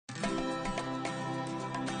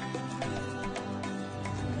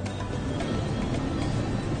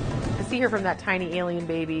see her from that tiny alien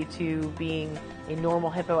baby to being a normal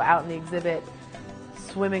hippo out in the exhibit,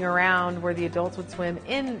 swimming around where the adults would swim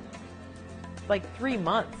in like 3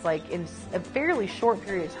 months, like in a fairly short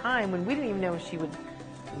period of time when we didn't even know she would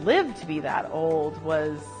live to be that old,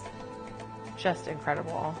 was just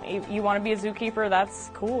incredible. You want to be a zookeeper,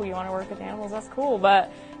 that's cool. You want to work with animals, that's cool.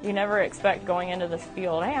 But you never expect going into this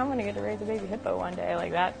field, hey, I'm going to get to raise a baby hippo one day.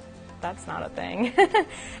 Like that's not a thing.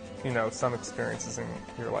 You know, some experiences in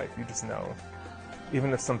your life, you just know,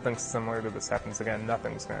 even if something similar to this happens again,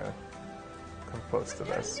 nothing's going to come close to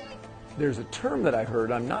this. There's a term that I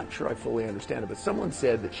heard, I'm not sure I fully understand it, but someone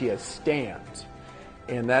said that she has stands.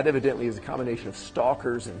 And that evidently is a combination of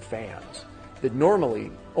stalkers and fans. That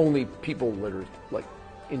normally only people that are like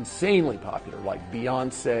insanely popular, like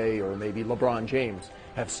Beyonce or maybe LeBron James,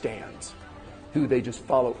 have stands, who they just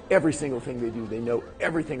follow every single thing they do. They know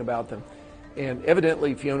everything about them. And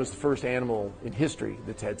evidently Fiona's the first animal in history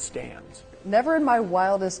that's had stands. Never in my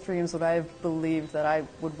wildest dreams would I have believed that I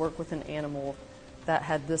would work with an animal that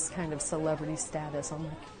had this kind of celebrity status on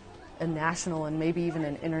like a national and maybe even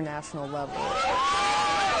an international level.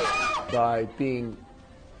 By being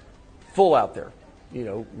full out there, you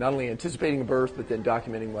know, not only anticipating a birth, but then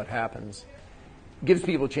documenting what happens, gives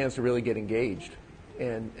people a chance to really get engaged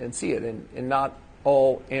and see it. And not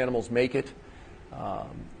all animals make it,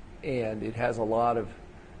 and it has a lot of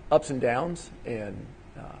ups and downs, and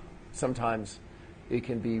sometimes it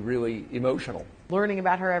can be really emotional. Learning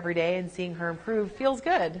about her every day and seeing her improve feels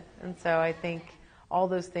good. And so I think all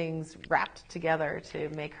those things wrapped together to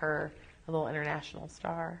make her a little international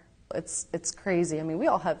star. It's crazy. I mean, we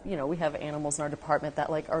all have, you know, we have animals in our department that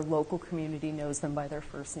like our local community knows them by their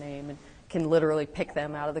first name and can literally pick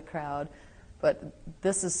them out of the crowd. But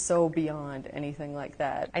this is so beyond anything like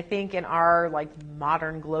that. I think in our like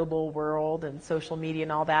modern global world and social media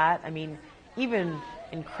and all that, I mean, even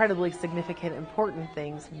incredibly significant, important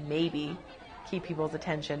things maybe keep people's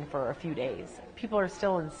attention for a few days. People are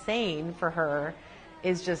still insane for her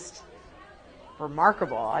is just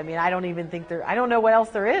remarkable. I mean, I don't know what else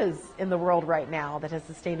there is in the world right now that has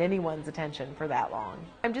sustained anyone's attention for that long.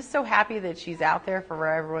 I'm just so happy that she's out there for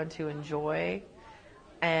everyone to enjoy.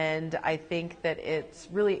 And I think that it's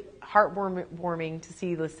really heartwarming to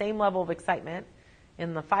see the same level of excitement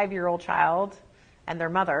in the 5-year-old child and their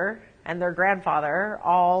mother and their grandfather,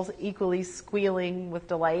 all equally squealing with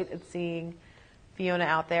delight at seeing Fiona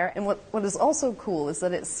out there. And what is also cool is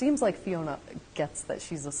that it seems like Fiona gets that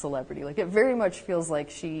she's a celebrity. Like, it very much feels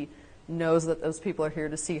like she knows that those people are here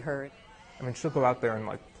to see her. I mean, she'll go out there and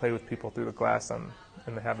like play with people through the glass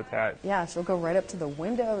in the habitat. Yeah, she'll go right up to the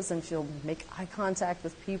windows and she'll make eye contact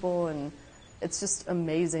with people, and it's just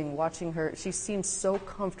amazing watching her. She seems so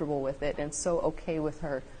comfortable with it and so okay with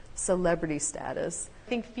her celebrity status. I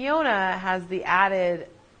think Fiona has the added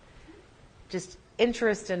just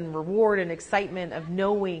interest and reward and excitement of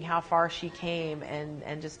knowing how far she came,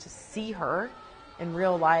 and just to see her in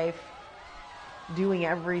real life doing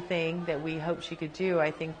everything that we hoped she could do.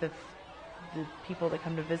 I think the people that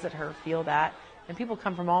come to visit her feel that. And people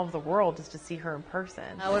come from all over the world just to see her in person.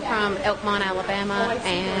 We're from Elkmont, Alabama,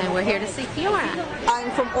 and we're here to see Fiona.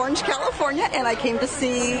 I'm from Orange, California, and I came to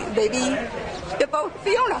see baby Hippo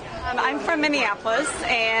Fiona. I'm from Minneapolis,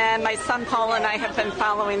 and my son Paul and I have been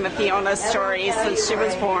following the Fiona story since she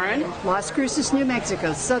was born. Las Cruces, New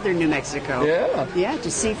Mexico, southern New Mexico. Yeah,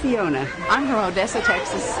 to see Fiona. I'm from Odessa,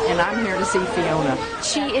 Texas, and I'm here to see Fiona.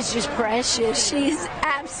 She is just precious. She's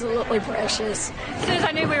absolutely precious. As soon as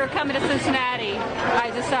I knew we were coming to Cincinnati, I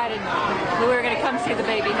decided we were going to come see the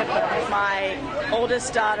baby hippo. My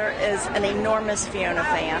oldest daughter is an enormous Fiona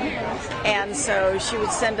fan, and so she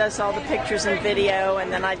would send us all the pictures and video,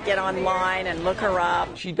 and then I'd get online and look her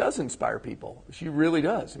up. She does inspire people. She really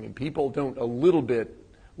does. I mean, people don't a little bit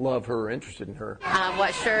love her or interested in her. I've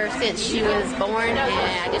watched her since she was born, and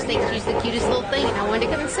I just think she's the cutest little thing, and I wanted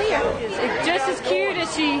to come and see her. Just as cute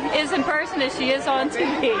as she is in person as she is on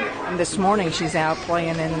TV. And this morning she's out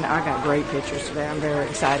playing, and I got great pictures today. I'm very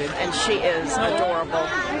excited. And she is adorable.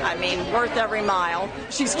 I mean, worth every mile.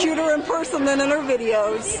 She's cuter in person than in her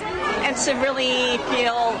videos. And to really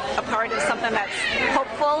feel a part of something that's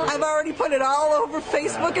hopeful. I've already put it all over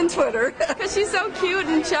Facebook and Twitter. Because she's so cute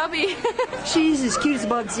and chubby. She's as cute as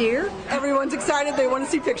Bug's ear. Everyone's excited. They want to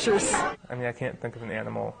see pictures. I mean, I can't think of an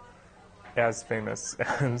animal as famous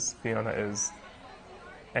as Fiona is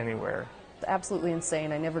anywhere. Absolutely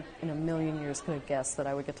insane. I never in a million years could have guessed that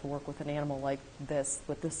I would get to work with an animal like this,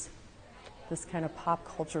 with this kind of pop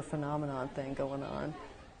culture phenomenon thing going on.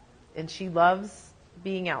 And she loves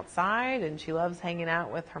being outside, and she loves hanging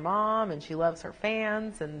out with her mom, and she loves her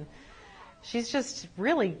fans, and she's just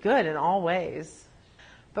really good in all ways.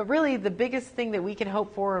 But really, the biggest thing that we can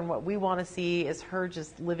hope for and what we want to see is her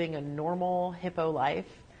just living a normal hippo life.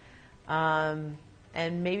 And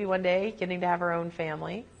maybe one day getting to have her own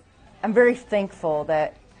family. I'm very thankful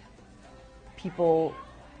that people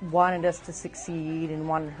wanted us to succeed and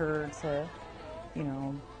wanted her to,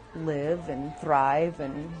 live and thrive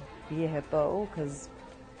and be a hippo, because,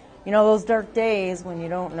 those dark days when you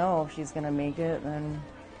don't know if she's going to make it, then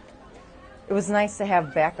it was nice to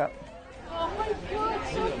have backup. Oh my God,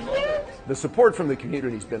 so cute! The support from the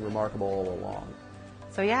community has been remarkable all along.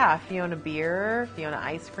 So yeah, Fiona beer, Fiona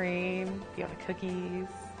ice cream, Fiona cookies.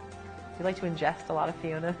 We like to ingest a lot of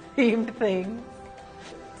Fiona-themed things.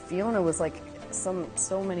 Fiona was like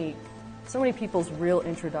so many people's real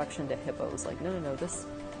introduction to hippos. Like, no,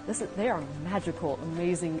 they are magical,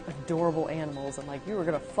 amazing, adorable animals, and like you were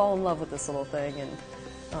gonna fall in love with this little thing.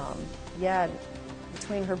 And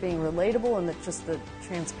between her being relatable and just the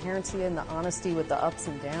transparency and the honesty with the ups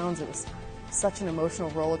and downs, it was such an emotional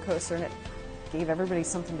roller coaster, and it gave everybody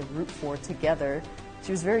something to root for together.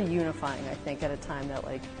 She was very unifying, I think, at a time that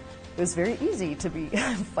it was very easy to be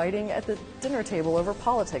fighting at the dinner table over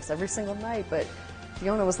politics every single night, but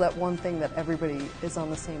Fiona was that one thing that everybody is on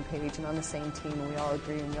the same page and on the same team, and we all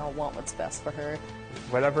agree and we all want what's best for her.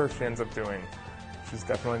 Whatever she ends up doing, she's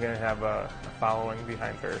definitely going to have a following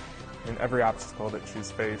behind her. In every obstacle that she's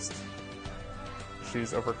faced,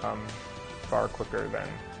 she's overcome far quicker than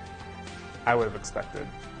I would have expected,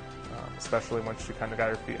 especially once she kind of got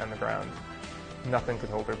her feet on the ground. Nothing could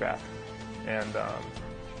hold her back, and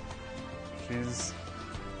she's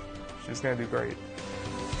going to do great.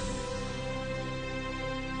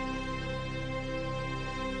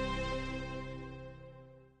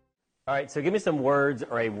 All right, so give me some words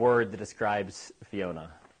or a word that describes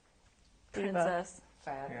Fiona. Princess.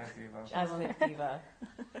 Fat. Yeah, diva. Jasmine diva.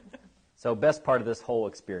 So best part of this whole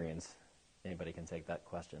experience, anybody can take that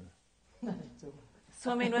question.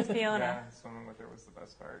 Swimming with Fiona. Yeah, swimming with her was the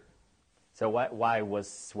best part. So why was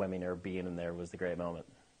swimming or being in there was the great moment?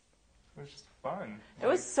 It was just fun. It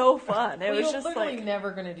was so fun. It was you're just literally like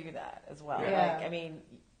never going to do that as well. Yeah. Like, I mean,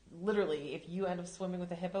 literally, if you end up swimming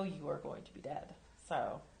with a hippo, you are going to be dead.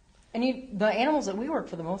 So. And the animals that we work,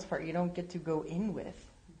 for the most part, you don't get to go in with.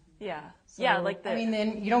 Yeah. So, yeah, like the... I mean,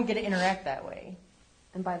 then you don't get to interact that way.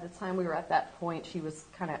 And by the time we were at that point, she was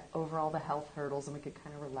kind of over all the health hurdles, and we could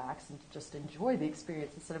kind of relax and just enjoy the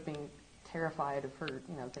experience instead of being terrified of her,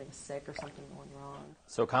 getting sick or something going wrong.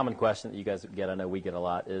 So a common question that you guys get, I know we get a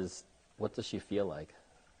lot, is what does she feel like?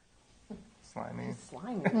 Slimy.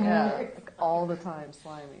 Slimy, yeah. Like all the time,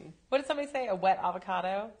 slimy. What did somebody say? A wet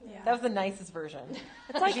avocado? Yeah. That was the nicest version.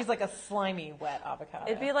 It's like she's like a slimy wet avocado.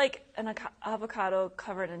 It'd be like an avocado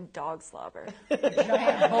covered in dog slobber.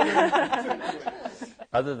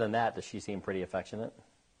 Other than that, does she seem pretty affectionate?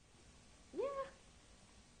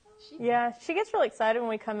 Yeah, she gets really excited when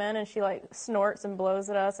we come in, and she snorts and blows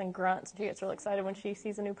at us and grunts. And she gets really excited when she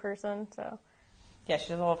sees a new person. So. Yeah, she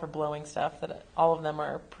does all of her blowing stuff that all of them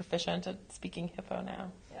are proficient at speaking hippo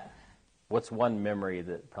now. Yeah. What's one memory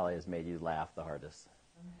that probably has made you laugh the hardest?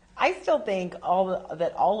 I still think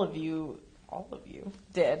that all of you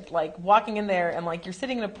did, like walking in there and you're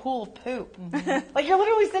sitting in a pool of poop. Mm-hmm. Like you're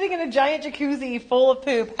literally sitting in a giant jacuzzi full of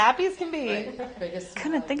poop, happy as can be. Biggest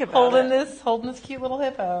couldn't think about holding this cute little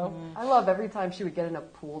hippo. Mm-hmm. I love every time she would get in a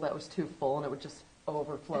pool that was too full and it would just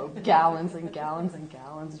overflow gallons and gallons and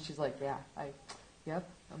gallons, and she's like, Yep,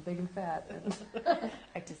 I'm big and fat.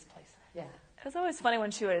 I displace her. Yeah. It was always funny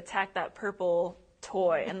when she would attack that purple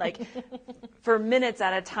toy and for minutes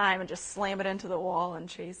at a time and just slam it into the wall and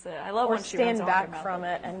chase it. I love Or when she stand runs back from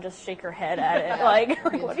it and just shake her head at it.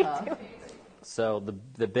 What are you doing? So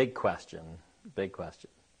the big question,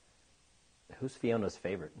 who's Fiona's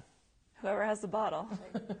favorite? Whoever has the bottle.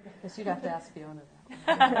 Guess you'd have to ask Fiona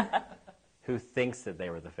that. Who thinks that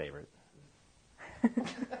they were the favorite?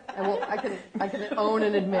 I can own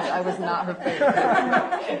and admit I was not her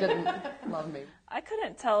favorite. She didn't love me. I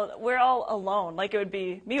couldn't tell. We're all alone. It would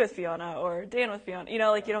be me with Fiona or Dan with Fiona. You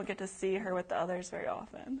don't get to see her with the others very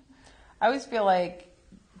often. I always feel like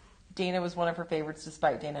Dana was one of her favorites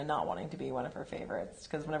despite Dana not wanting to be one of her favorites,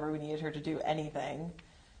 because whenever we needed her to do anything,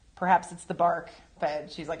 perhaps it's the bark,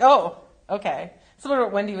 but she's like, oh, okay. Similar to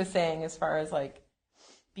what Wendy was saying as far as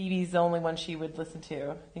BB's the only one she would listen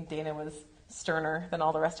to. I think Dana was sterner than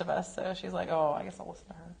all the rest of us, so she's like, oh, I guess I'll listen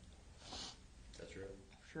to her. That's true.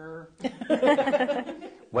 Sure.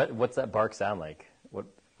 What's that bark sound like?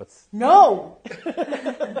 What's No!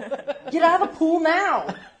 Get out of the pool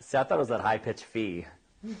now! See, I thought it was that high-pitched fee.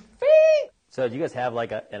 Fee! So do you guys have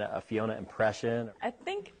a Fiona impression? I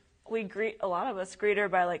think a lot of us greet her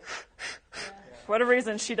by for whatever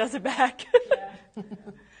reason she does it back. Yeah.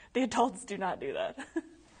 The adults do not do that.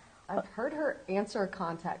 I've heard her answer a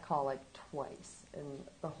contact call like twice, and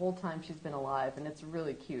the whole time she's been alive, and it's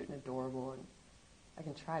really cute and adorable, and I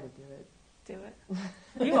can try to do it. Do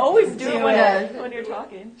it. You always do it when you're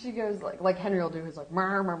talking. She goes like Henry will do his like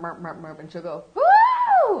mer mer mer mer mer, and she'll go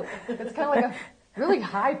woo. It's kind of like a really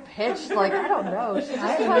high pitched, like I don't know. She just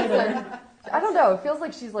has like I don't know. It feels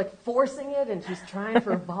like she's like forcing it, and she's trying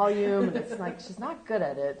for volume, and it's like she's not good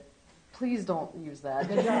at it. Please don't use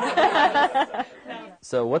that.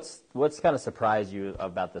 So what's kind of surprised you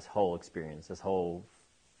about this whole experience, this whole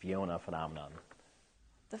Fiona phenomenon?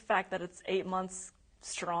 The fact that it's 8 months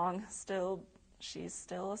strong, still, she's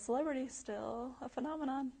still a celebrity, still a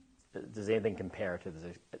phenomenon. Does anything compare to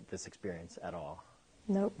this experience at all?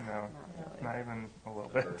 Nope. No, not even a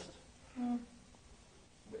little bit.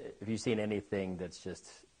 Have you seen anything that's just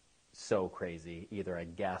so crazy, either a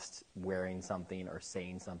guest wearing something or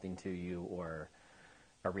saying something to you, or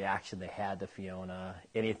a reaction they had to Fiona,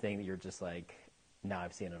 anything that you're just like, now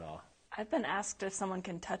I've seen it all? I've been asked if someone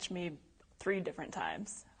can touch me 3 different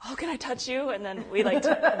times. Oh, can I touch you? And then we like,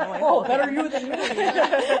 oh, better you than me.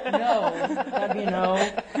 No, that'd be a no.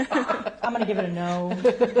 I'm going to give it a no.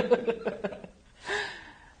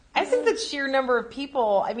 I think the sheer number of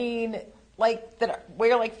people, I mean, like that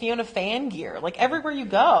wear like Fiona fan gear, like everywhere you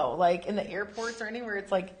go, like in the airports or anywhere,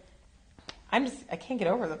 it's like I can't get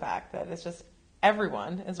over the fact that it's just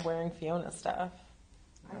everyone is wearing Fiona stuff.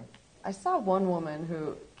 I saw one woman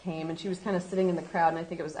who came, and she was kind of sitting in the crowd, and I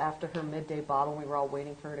think it was after her midday bottle, and we were all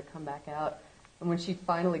waiting for her to come back out. And when she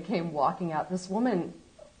finally came walking out, this woman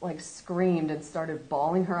like screamed and started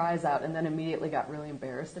bawling her eyes out, and then immediately got really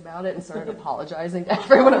embarrassed about it and started apologizing to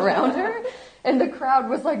everyone around her. And the crowd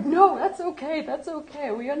was like, no, that's okay,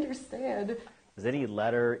 we understand. Does any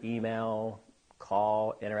letter, email,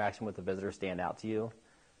 call, interaction with the visitor stand out to you?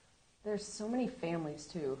 There's so many families,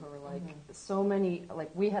 too, who are like, so many, like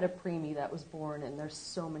we had a preemie that was born, and there's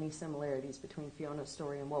so many similarities between Fiona's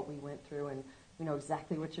story and what we went through, and we know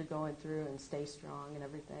exactly what you're going through, and stay strong and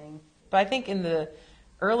everything. But I think in the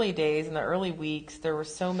early days, in the early weeks, there were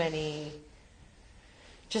so many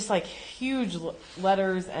just like huge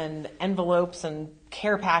letters and envelopes and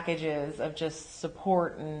care packages of just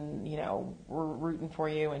support, and, you know, we're rooting for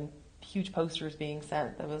you, and huge posters being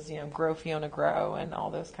sent that was, you know, grow Fiona grow, and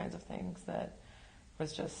all those kinds of things that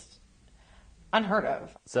was just unheard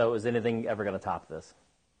of. So is anything ever going to top this?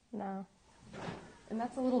 No. And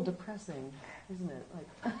that's a little depressing, isn't it?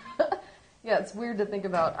 Like, yeah, it's weird to think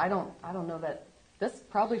about. I don't know that this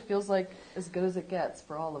probably feels like as good as it gets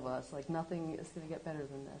for all of us. Like nothing is going to get better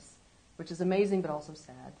than this, which is amazing, but also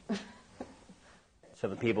sad. So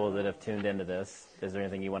the people that have tuned into this, is there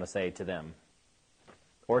anything you want to say to them?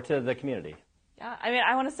 Or to the community? Yeah, I mean,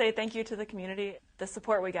 I want to say thank you to the community. The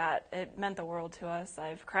support we got, it meant the world to us.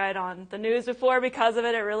 I've cried on the news before because of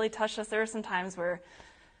it. It really touched us. There were some times where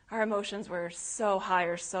our emotions were so high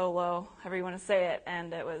or so low, however you want to say it,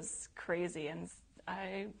 and it was crazy. And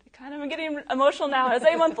I kind of am getting emotional now. It's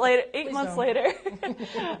 8 months later. 8 months later.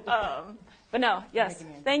 But no, yes,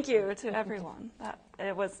 thank you to everyone.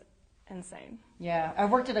 It was insane. Yeah,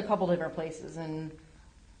 I've worked at a couple different places and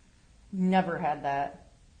never had that.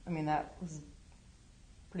 I mean, that was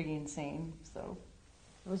pretty insane. So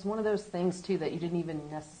it was one of those things too that you didn't even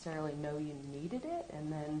necessarily know you needed it,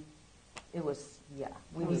 and then it was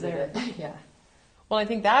we needed it. Yeah. Well, I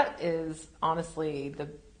think that is honestly the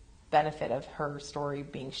benefit of her story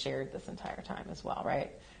being shared this entire time as well,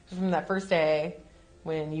 right? From that first day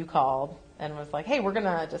when you called and was like, hey, we're going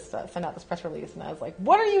to just send out this press release. And I was like,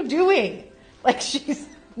 what are you doing? Like, she's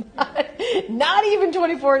not even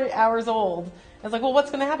 24 hours old. I was like, well, what's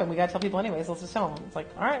going to happen? We got to tell people anyways. Let's just tell them. It's like,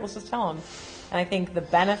 all right, let's just tell them. And I think the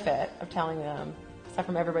benefit of telling them, aside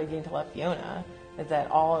from everybody getting to love Fiona, is that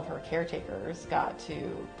all of her caretakers got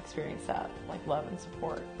to experience that, like, love and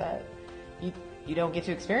support that you don't get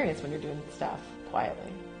to experience when you're doing stuff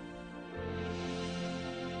quietly.